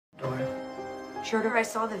Schroeder, I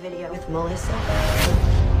saw the video with Melissa.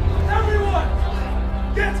 Everyone!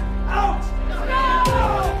 Get out!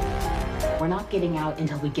 We're not getting out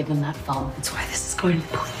until we give them that phone. That's why this is going to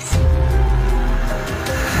the police.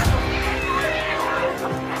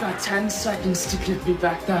 Got 10 seconds to give me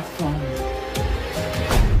back that phone.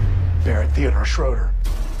 Barrett, Theodore, Schroeder.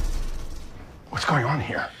 What's going on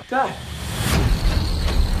here? Dad.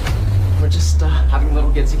 We're just having a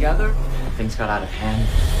little get-together. Things got out of hand.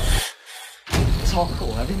 It's all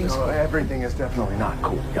cool. Everything's cool. Everything is definitely not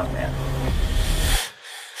cool, young man.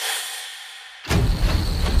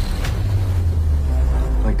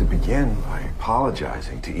 I'd like to begin by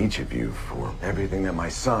apologizing to each of you for everything that my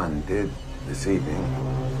son did this evening.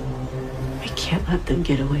 I can't let them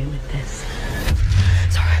get away with this.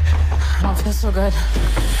 Sorry. I don't feel so good.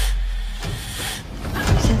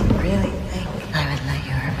 This isn't really